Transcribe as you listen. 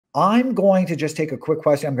I'm going to just take a quick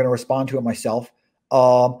question. I'm going to respond to it myself.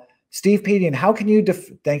 Steve Pedian, how can you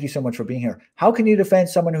thank you so much for being here. How can you defend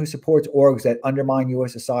someone who supports orgs that undermine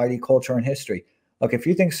U.S. society, culture, and history? Look, if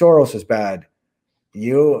you think Soros is bad,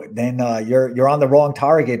 you're on the wrong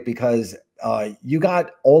target, because you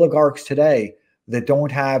got oligarchs today that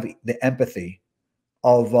don't have the empathy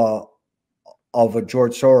of a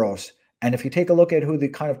George Soros. And if you take a look at who the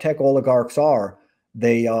kind of tech oligarchs are,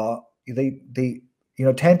 they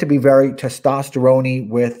tend to be very testosterone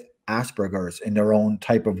with Asperger's in their own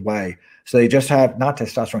type of way. So they just have not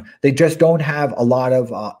testosterone. They just don't have a lot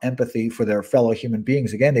of empathy for their fellow human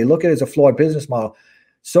beings. Again, they look at it as a flawed business model.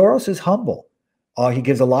 Soros is humble. He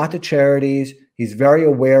gives a lot to charities. He's very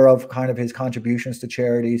aware of kind of his contributions to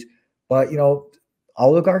charities. But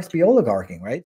oligarchs be oligarching, right?